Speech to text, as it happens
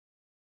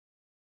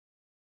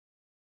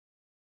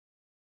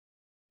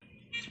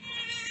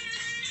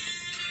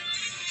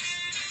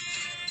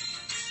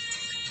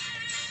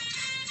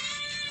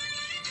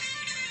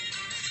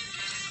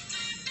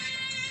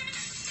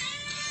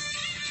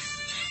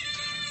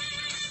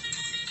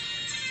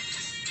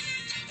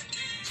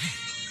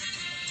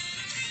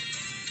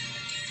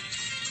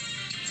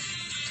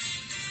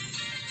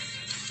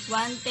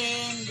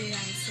110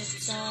 diyan sa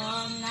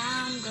song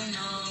nam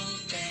gonong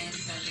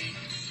tentaling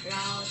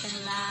raw tan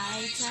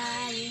lai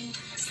chaying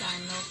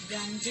sanok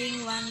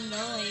ganjing wan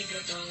loy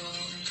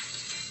gatong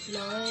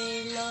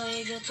loy loy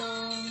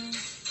gatong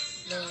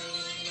loy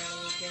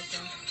loy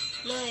gatong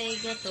loy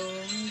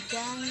gatong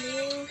jang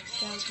liu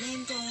chak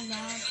nin tong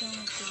na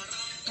tong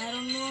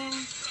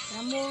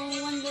Ramong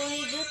wan loy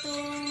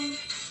gatong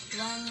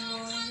wan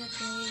loy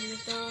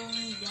gatong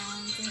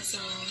jang ting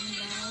song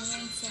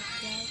dawan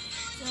sakay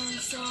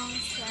song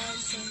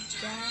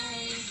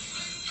sakay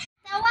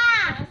Tawa!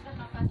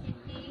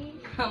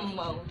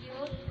 Hamaw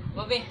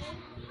Babe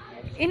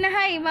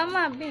Inahay,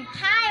 mama, be.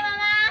 Hi,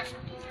 mama!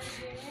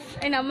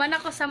 Ay naman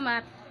ako sa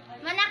mat.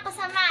 Mana ko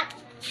sa mat.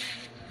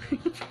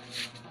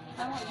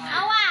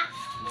 Awa!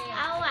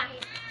 Awa!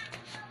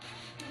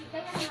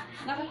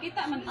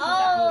 Nakakita man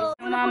Oh!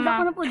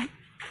 Mama.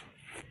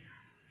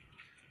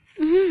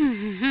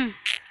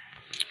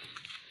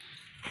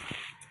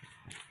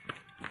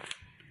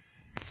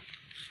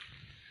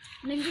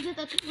 Linggo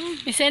dito tayo.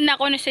 Isend na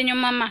ako ni sa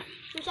inyong mama.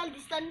 Social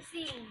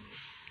distancing.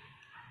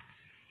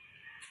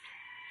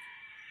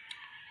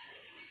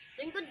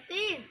 Linggo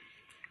din.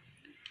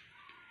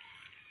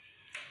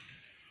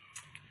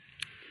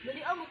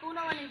 Dali ang mutuna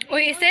nga ng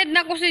Uy, isend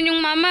na ko sa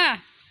inyong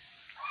mama.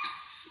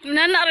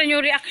 Nana rin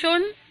yung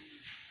reaction.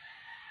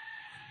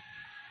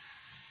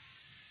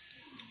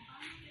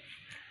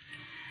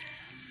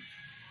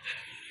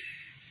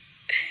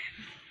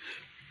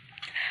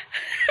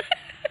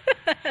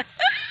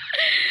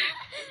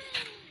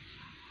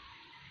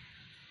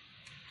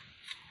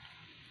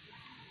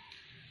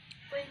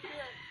 Pwede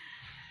yan.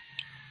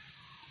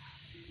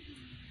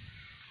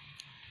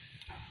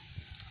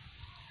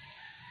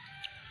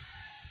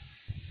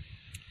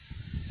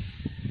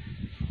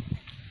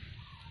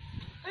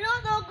 Ano,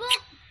 dogo?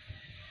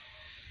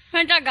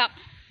 Ang tagak.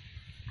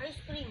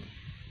 Ice cream.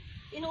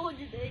 Inuod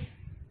yun eh.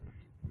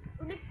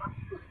 Ulit pa.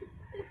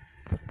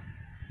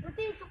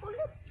 Buti,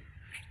 chocolate.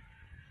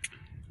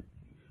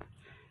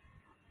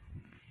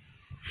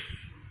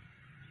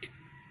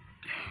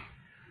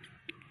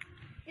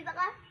 Kita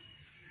ka?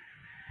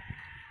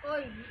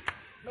 Oy.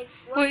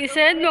 Uy,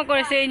 isend mo ko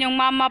sa inyong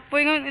mama po.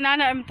 Yung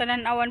inana ang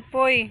tanan-awan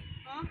po.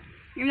 Ha?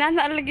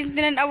 Inana lagi yung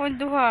tanan-awan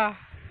duha.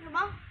 Ano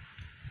ba?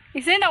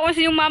 Isend ako sa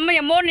inyong mama.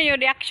 Yung mo na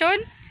yung reaction.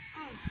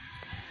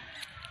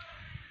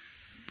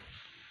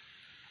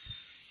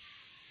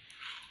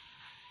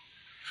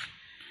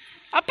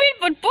 Apil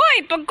po po.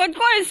 Pagkod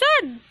ko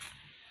isend.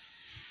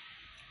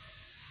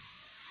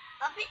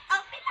 Api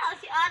na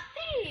si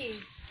ate.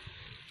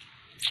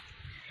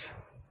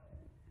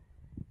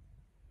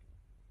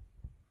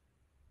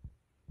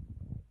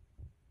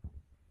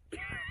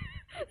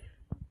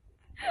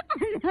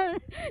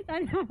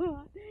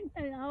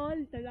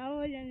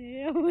 Tanawan yan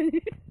yun.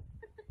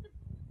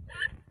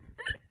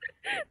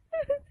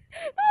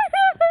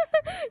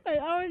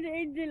 Tanawan si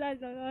Angela,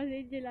 tanawan si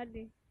Angela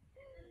din.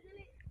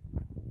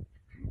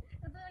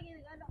 Ito lagi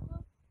nag-anak ko.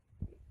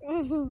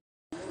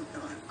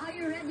 Are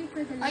you ready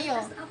for the Ayo.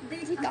 latest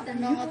update Kita of the ko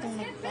na nga most itong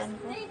nagpan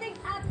ko. dating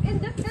app in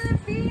the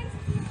Philippines?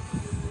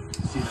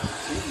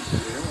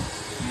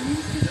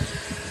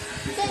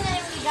 Ito na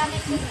yung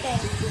gigamit ko te.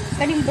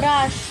 Kaning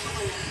brush.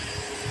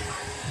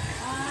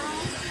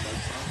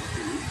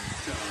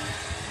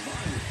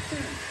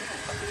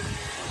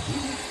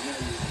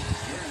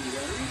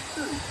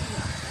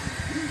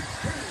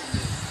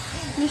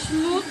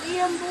 Smooth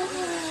iyang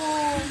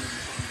buhok.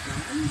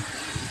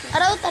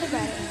 Araw tari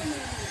ba?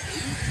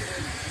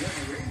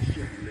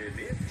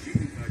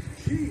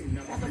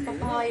 Dapat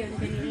papahayon.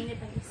 Ganinit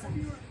ang isa.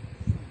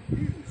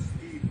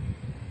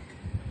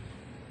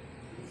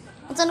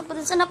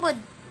 Unsa na pod?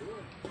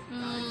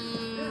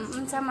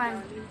 Unsa man.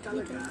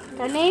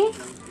 Kani?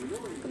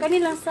 Kani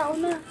lang sa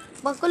una.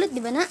 Pangkulot di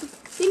ba na?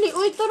 Dili,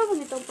 uy, turo mo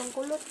nito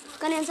pangkulot.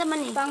 Kani unsa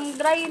man ni? Pang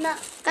dry na.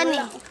 Kani?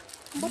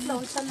 Ba't lang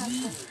unsa na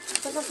ito?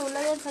 Basta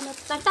sulayan sa nat.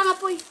 Tanga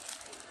po eh.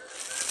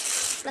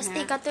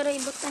 Plastic ka tira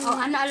ibutan. Oh,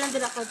 ana alam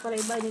dira kay para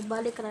iba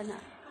nagbalik ra na.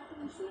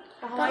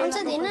 Kaon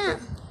sa di na.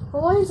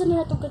 Kawain sa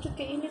nila tong kachut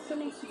kay init to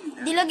ni.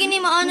 Di lagi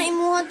ni maana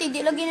imuhan ti, di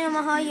lagi ni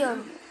mahayag.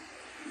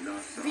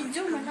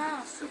 Video man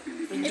na.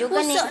 Medyo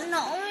gani. na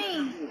oy.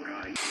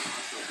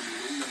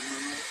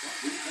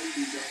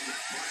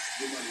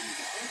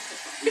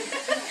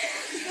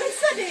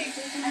 Gusto di.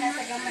 Ana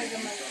sa gamay.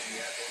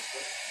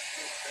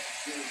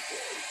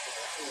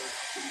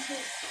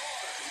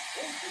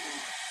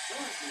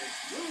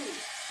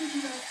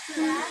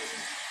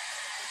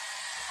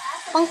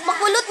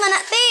 Pangpakulot man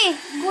na ti.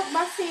 Good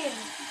basin.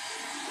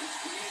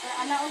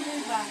 Ana unsa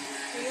ba?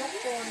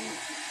 Tuyokon.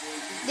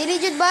 Dili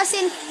jud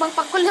basin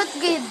pangpakulot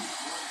gid.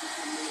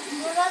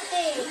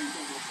 Murate.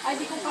 Ay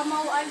di ko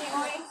kamaw ani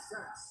oy.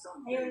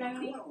 Ayaw lang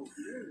ni.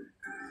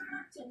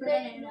 Siyempre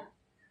na.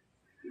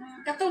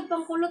 Katong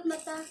pangkulot na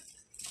ta.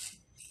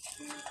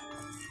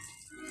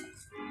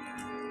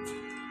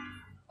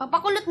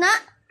 Pangpakulot na.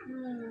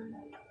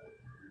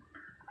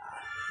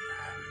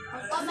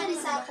 Ang Pamali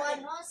sa ako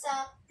ano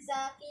sa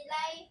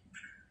kilay.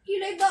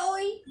 kilay ba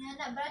oy? Yan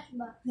na brush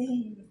ba?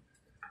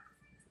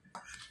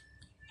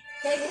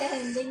 Kaya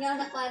hindi nga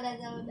nakuha na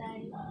daw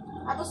dahil.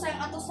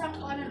 Atusang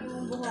ko ano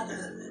yung buhat.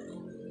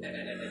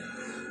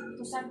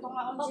 Atusang to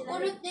nga on sila.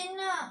 Pagkulot din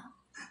na.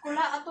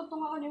 Kula ato to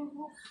nga on yung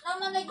buhat.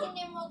 Naman lagi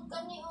ni mo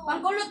kani o.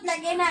 Pangkulot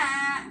lagi na.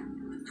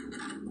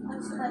 Ano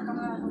sila to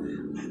nga on.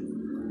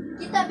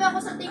 Kita ba ako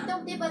sa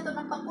TikTok, di ba? Ito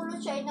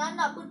nagpakulot siya,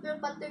 inanapon, pero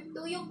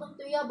patuyok,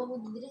 pagtuya, bago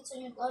didiretso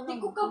niyo ko. Di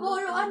ko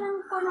kabuluan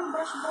ng ko ng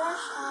brush.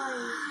 Ay.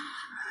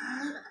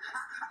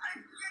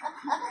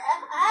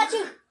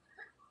 Achoo!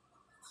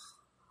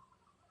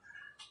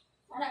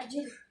 Ano,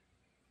 Jill?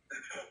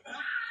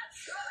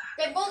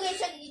 Kay Bogey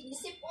siya,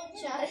 gisipon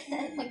siya.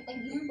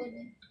 Pagtagipon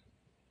eh.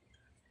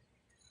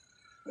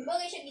 Kay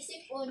Bogey siya,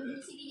 gisipon.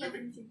 Sige,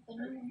 yapon siya.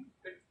 Paano?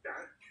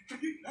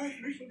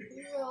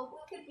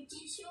 Ako, kay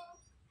Pichisyo.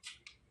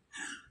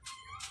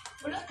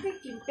 Wala kay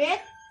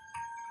kimpet?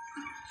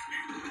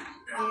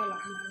 Ay, wala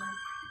kang naman.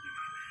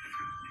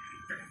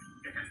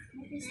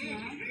 Mapis na.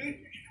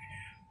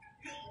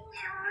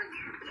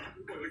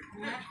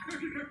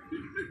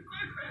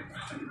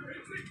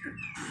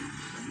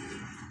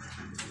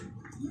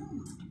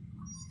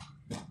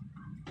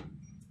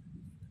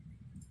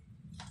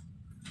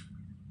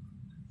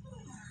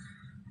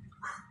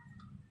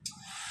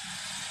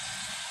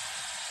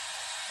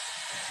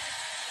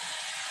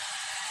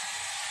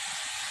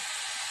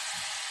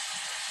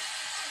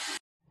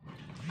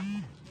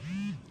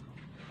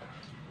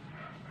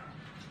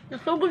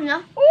 Nasugod na?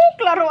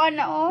 Klaroan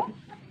na, oh.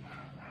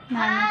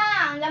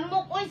 Ang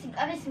lamok ko.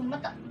 Aris,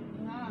 mata.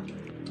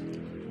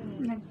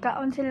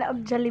 Nagkaon sila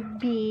og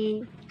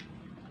Jollibee.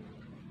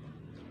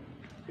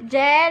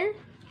 Jel?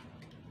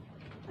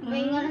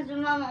 May nga na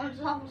sumama ko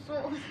sa kuso.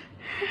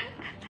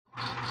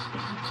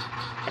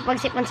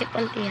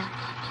 Pagsipon-sipon tiya.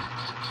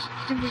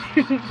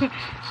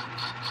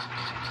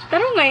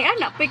 Pero ngayon,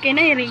 anak, kay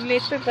na yung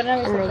ringlet pa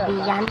na sa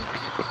Yan.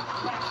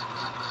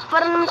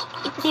 Parang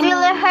feel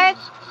hurt.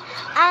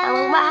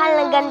 Ang mahal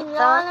ng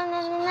ganito.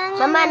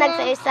 Mama,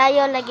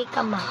 nagsayo-sayo lagi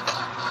ka ma.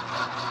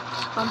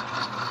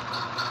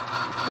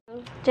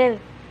 Jel.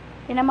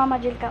 Ina mama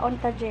Jel kaon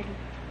ta Jel.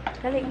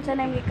 Dali unsa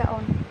na yung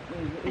kaon?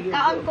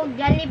 Kaon ko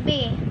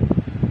Jollibee.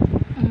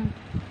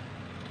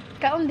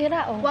 Kaon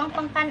dira oh. Huwag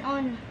pang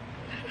kanon.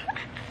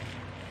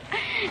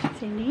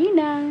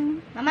 Sininang.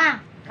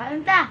 Mama,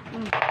 kaon ta.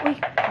 Uy,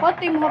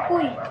 pati mo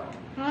hapoy.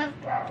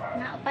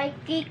 Naupay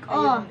cake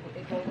oh.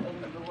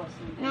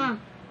 Na.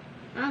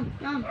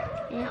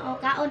 Ayan o,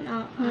 kaon o.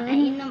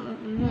 Inom.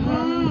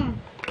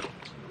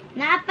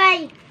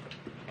 Naapay.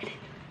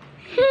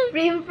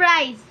 Cream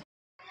fries.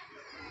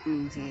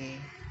 Sige.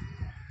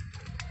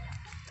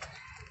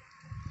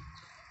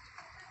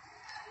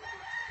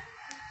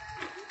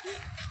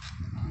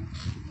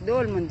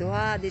 Dol mo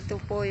duha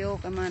dito po yo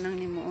kamanang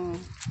nimo.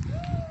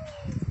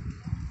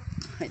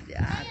 Ay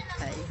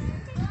atay.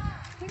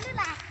 Hello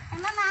la.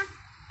 Mama.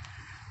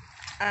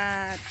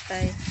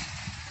 Atay.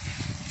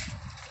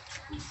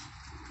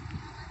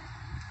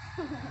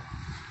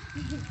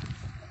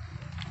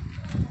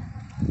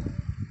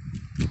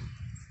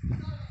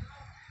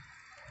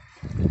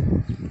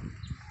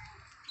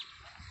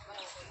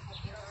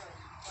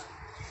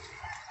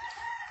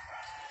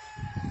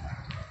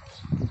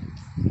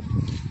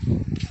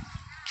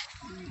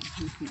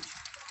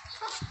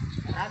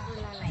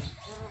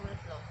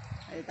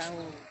 Ay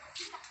tahu.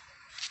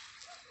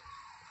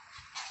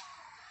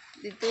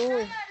 Dito.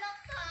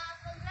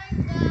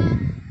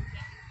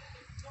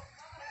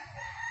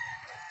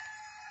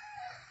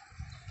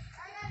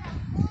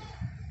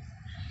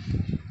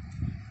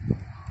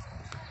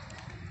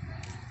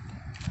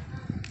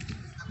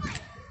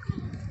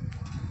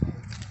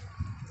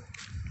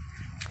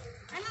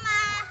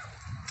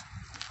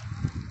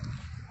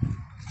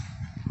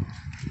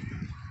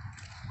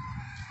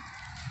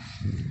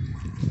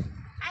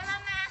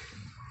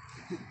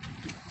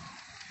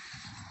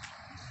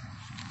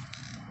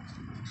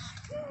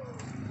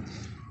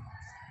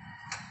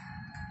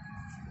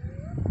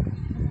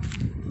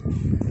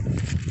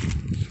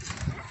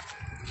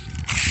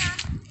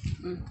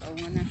 Tahu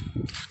mana?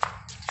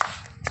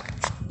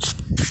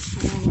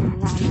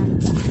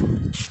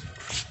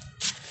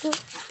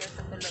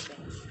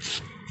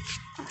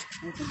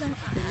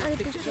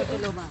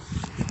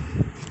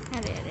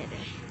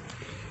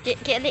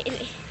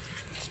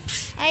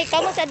 Ay,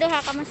 kamu sa duha.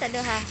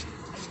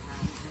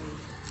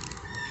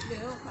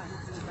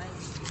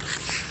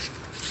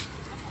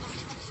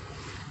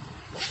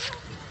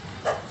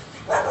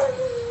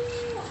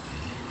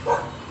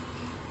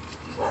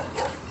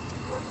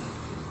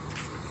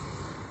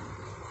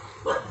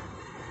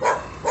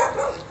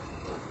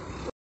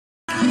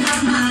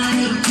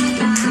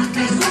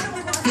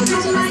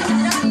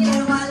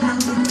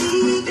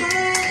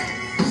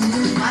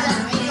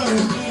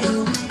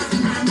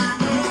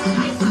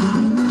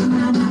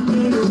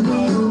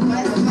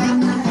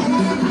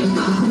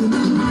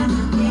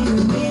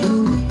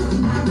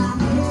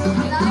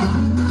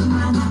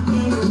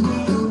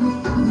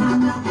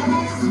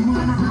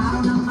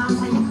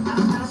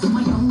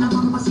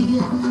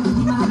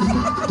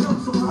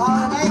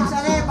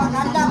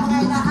 Paganda mga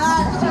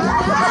inahan.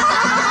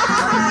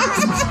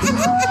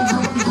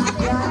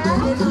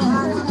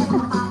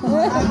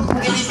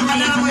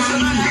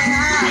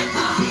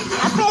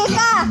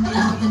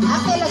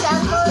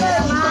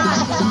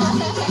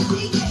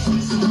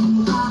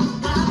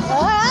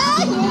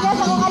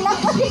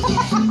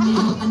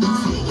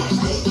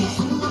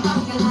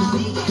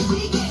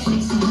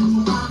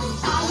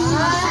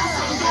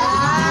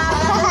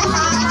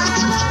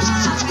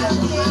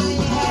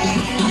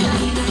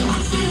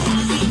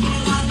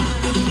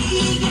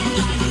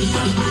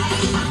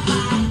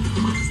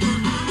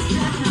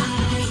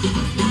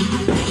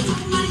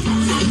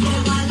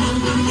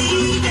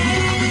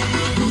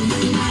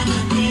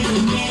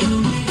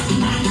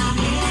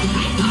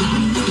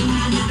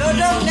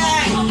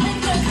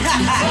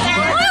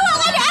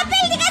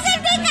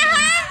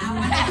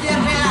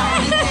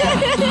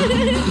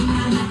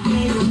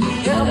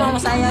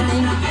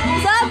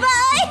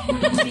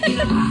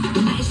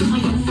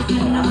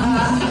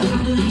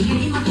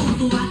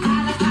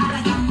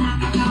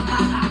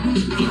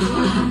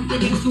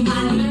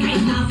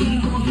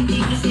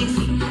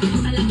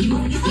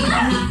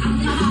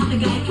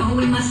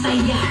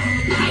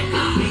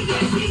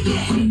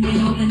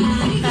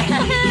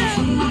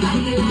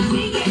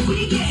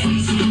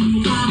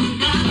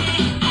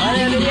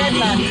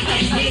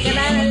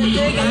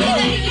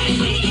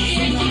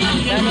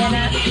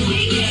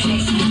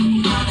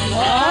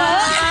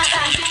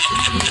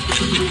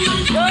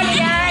 Go,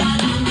 Lian!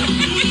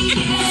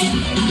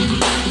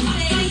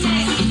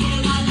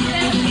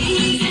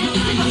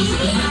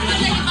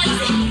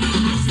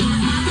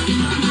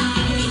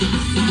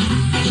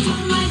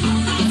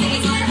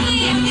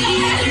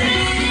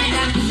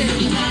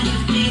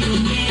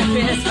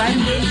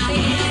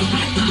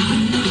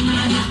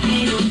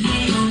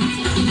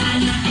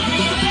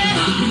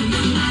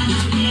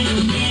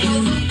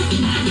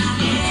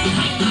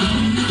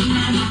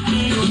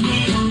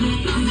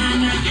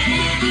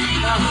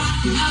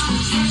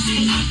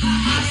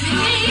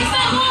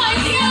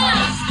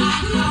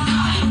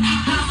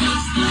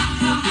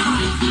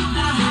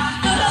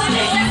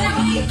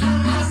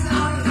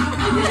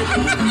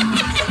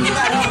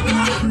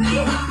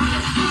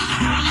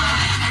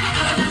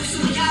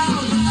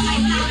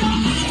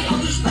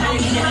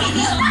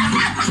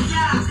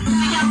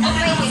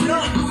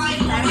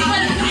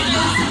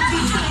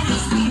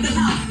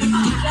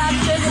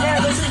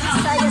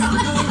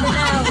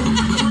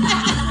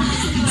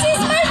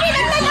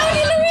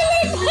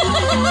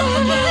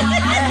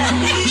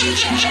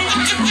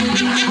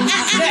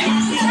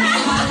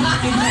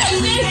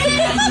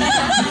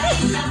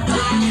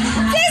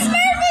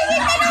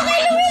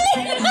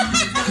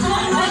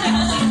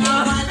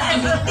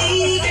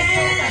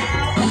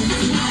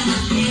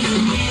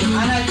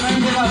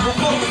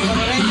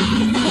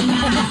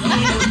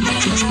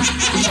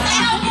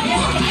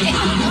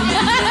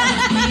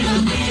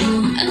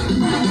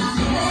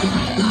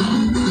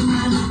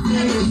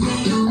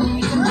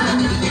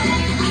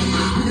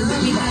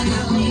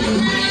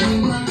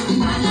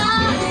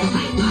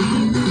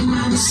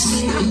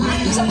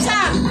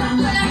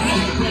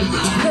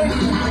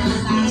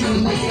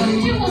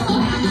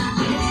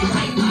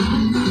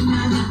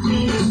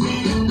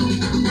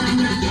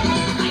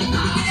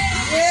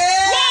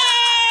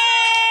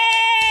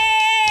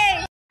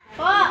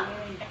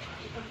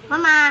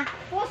 Mama.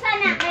 Pusa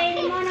na,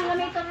 kaya mo nang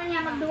gamiton na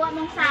niya, magduwa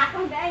mong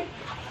sako, guys.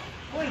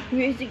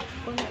 Music.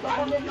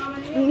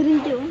 Ang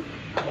rinjo.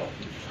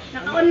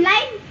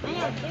 Naka-online?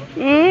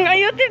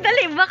 Ayun,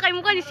 dali. Baka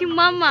mo ka ni si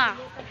Mama.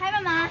 Hi,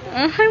 Mama.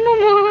 Hi,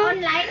 Mama.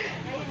 Online?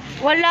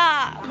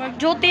 Wala.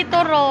 Mag-duty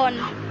to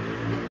ron.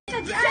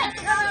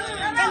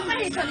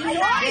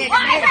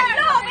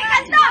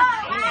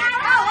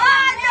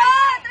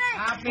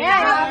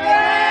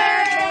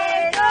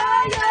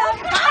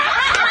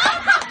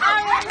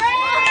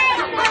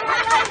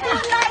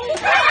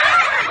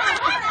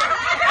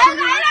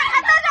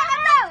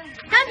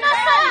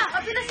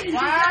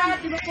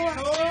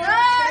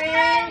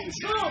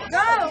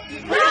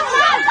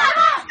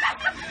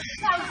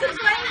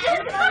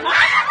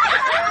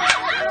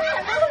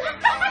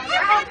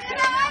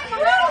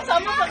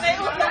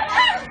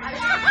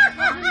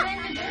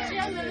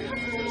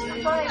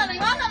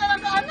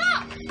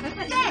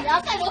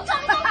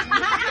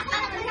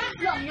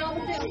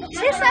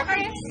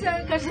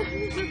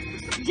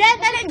 Jel,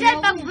 dali, Jel.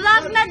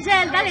 Pag-vlog na,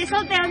 Jel. Dali,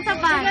 sultihan sa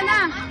pan. Sige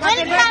na.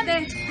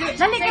 Welcome.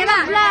 Dali, ka na.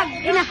 Vlog.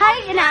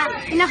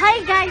 Hi,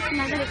 guys.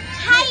 Dali.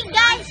 Hi,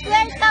 guys!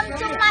 Welcome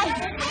to my...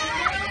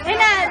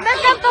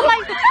 Welcome to my...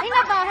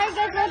 ba? Hi,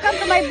 guys. Welcome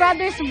to my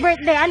brother's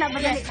birthday. Ano ba,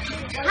 dali?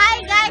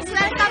 Hi, guys!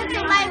 Welcome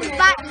to my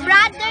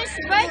brother's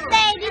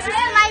birthday. This is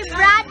my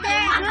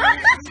brother.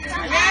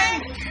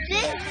 And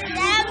this is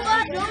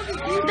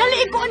Dali,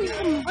 ikuan.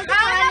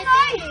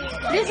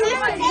 This is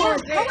the food.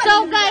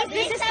 So, guys,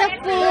 this is the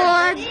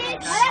food.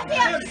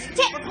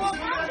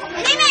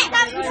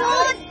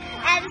 food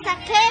and sa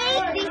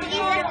cake. This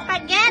is a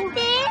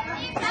spaghetti.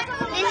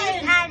 This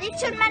is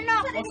lechon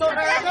manok.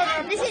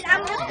 This is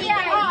ambutia.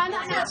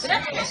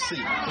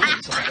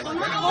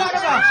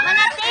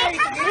 Manati.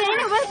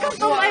 Welcome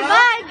to my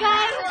bye,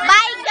 guys.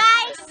 Bye,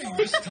 guys.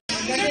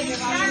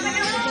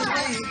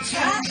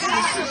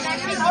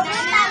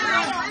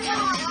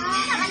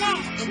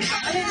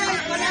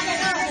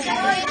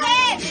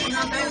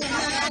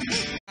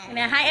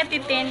 Inahay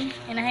atitin.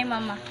 Inahay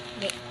mama.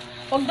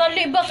 Huwag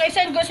dali ba?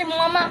 Kay-send ko si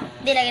mama.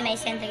 Di lagi na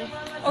isend lagi.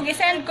 Huwag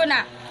i-send ko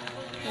na.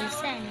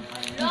 Isend.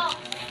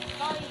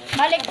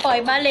 Balik po,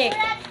 balik.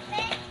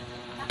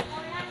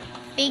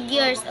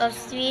 Figures of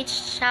speech,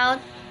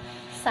 shout,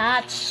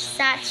 such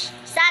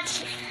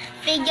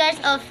figures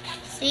of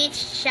speech,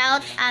 shout,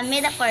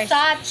 metaphors.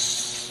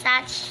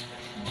 Such.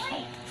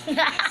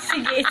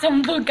 Sige,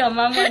 isumbog ka,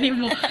 mama ni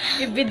mo.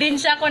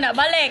 Ebidensya ko na.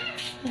 Balik.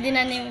 Hindi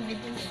na niyo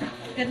video.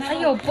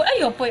 Ayaw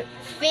po.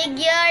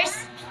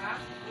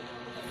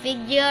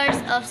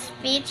 Figures of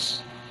speech,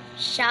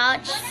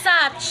 shout,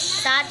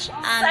 Such.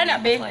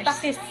 Sana, be? metaphors.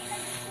 Takis.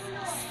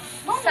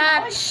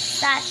 Such.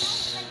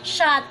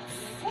 Shot.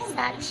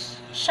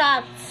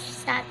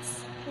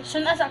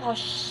 Sunas ako.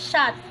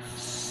 Shot.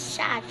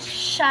 Shot.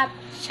 Shot.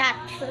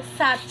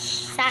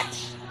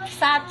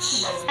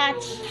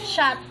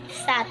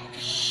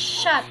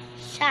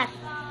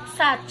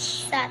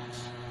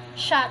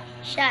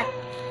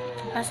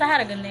 Nasa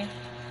haragan na yun.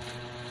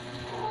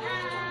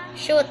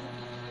 Shoot.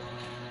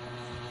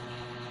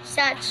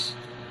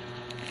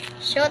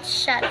 Shoot,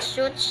 shot.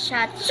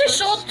 Si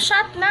shoot,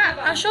 shot na.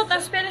 Ang shoot,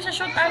 ang spelling sa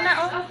shoot,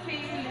 ana, oh.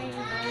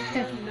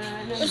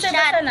 Unsa Shot.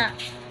 basa na?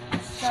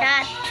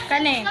 Shot.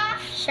 Kani.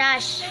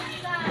 Shash.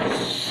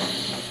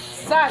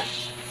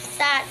 Such.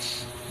 Such.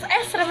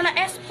 S, raman na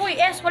S po.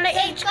 S, wala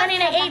H.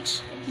 Kanina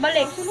H.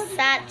 Balik.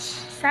 Such.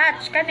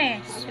 Such,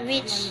 kani.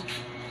 Switch.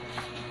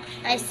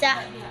 Ay,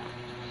 shot.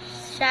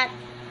 Shot.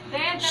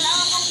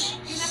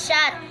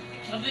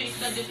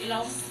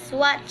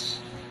 Swatch.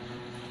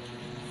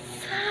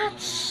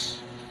 Such.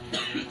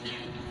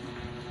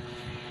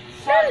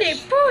 Dali,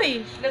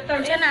 poy.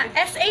 Diyan na,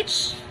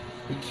 SH.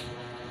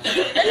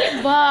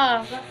 Dali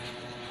ba?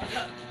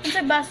 Ano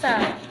sa basa?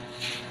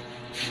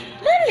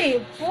 Dali,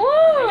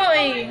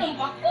 poy.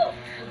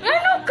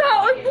 Ano ka?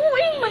 Uy,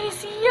 buing,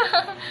 mahisiya.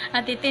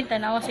 Titin,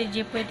 tanawa si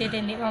Jepoy,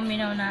 titin, di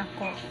maminaw na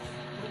ako.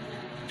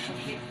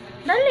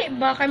 Dali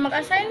ba? Kay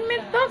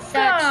mag-assignment ba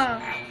ka?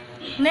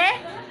 Ne?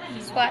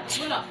 Swatch.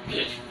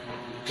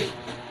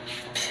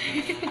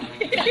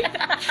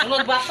 Ano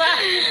basa?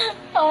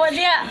 Awa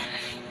diya.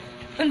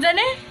 Unsa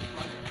ne?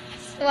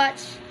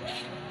 Swatch.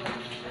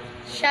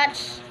 Shot.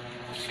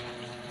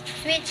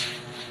 Switch.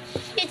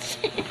 Switch.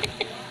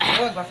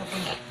 Ano basa po?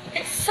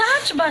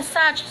 Such ba?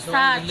 Such.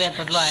 Such.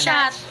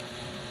 Shot.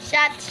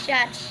 Shot.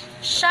 Shot.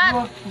 Shot.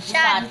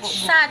 Shot.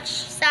 Such.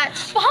 Such.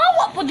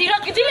 Pahawa po dira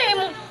kidili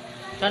mo.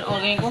 Saan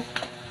organ ko?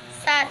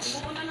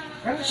 Such.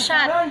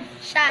 Shot.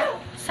 Shot.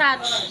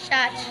 Such.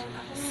 Shot.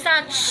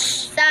 Such.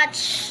 Such.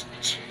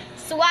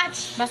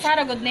 Swatch. Basa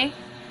ra gud ni.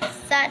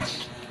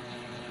 Such.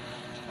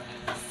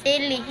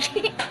 Silly.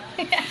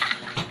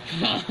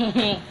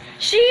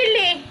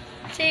 Chili.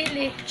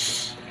 Chili.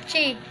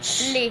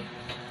 Chili.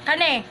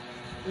 Kani.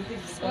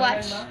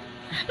 Swatch.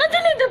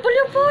 Nadali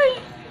W boy.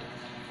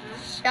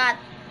 Shot.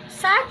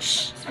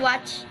 Such.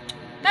 Swatch.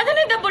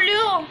 Nadali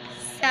W.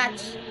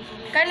 Such.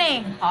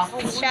 Kani.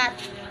 Shot.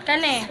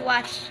 Kani.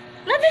 Swatch.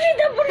 Nadali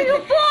W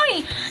boy.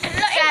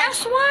 Lain ang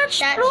swatch.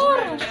 Shot. Floor.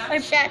 Ay,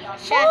 Shot.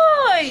 Shot.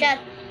 boy. Shot.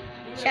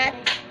 Shot.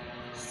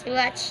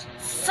 Swatch.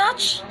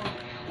 Such.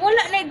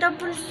 Wala na yung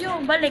W.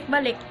 Balik,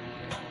 balik.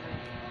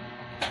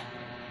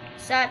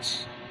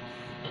 Such.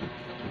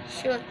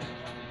 Shoot.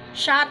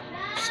 Shot.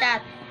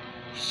 Shot.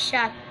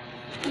 Shot.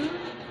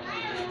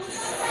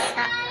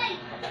 Shot.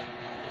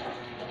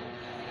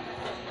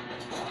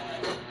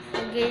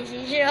 Okay, si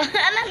Sho.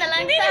 Ano na lang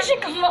Hindi na siya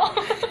kamo.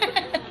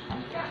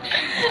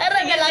 Ara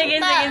na lang Sige,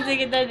 ta. sige,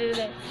 sige.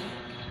 Dali.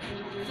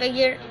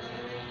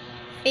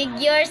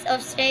 Figures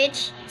of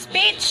speech.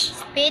 Speech.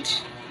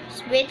 Speech.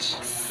 Switch.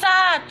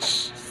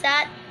 Such.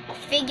 Sat.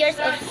 Figures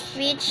of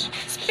speech.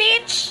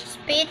 Speech.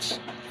 Speech.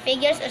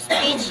 Figures of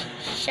speech.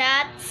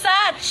 Shot.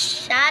 Such.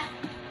 Shot.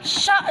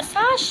 Such.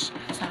 Such.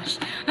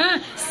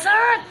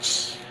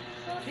 Search.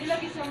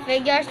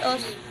 Figures of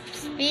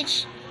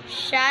speech.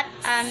 Shot.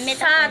 Such.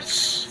 Metaphors.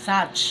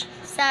 Such.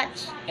 Such.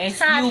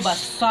 SU ba?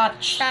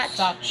 Such. Such.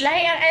 Such.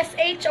 Lahi ang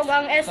SH o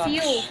ang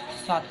SU.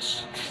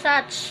 Such.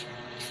 Such.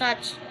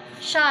 Such.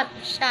 Shot.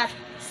 Shot.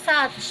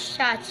 Such.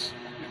 Such.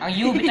 Ang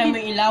U, bitang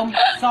may ilaw.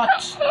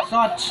 Such.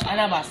 Such.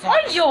 Ano ba? Such.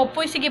 Ay, yo.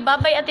 Sige,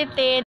 babay atitin.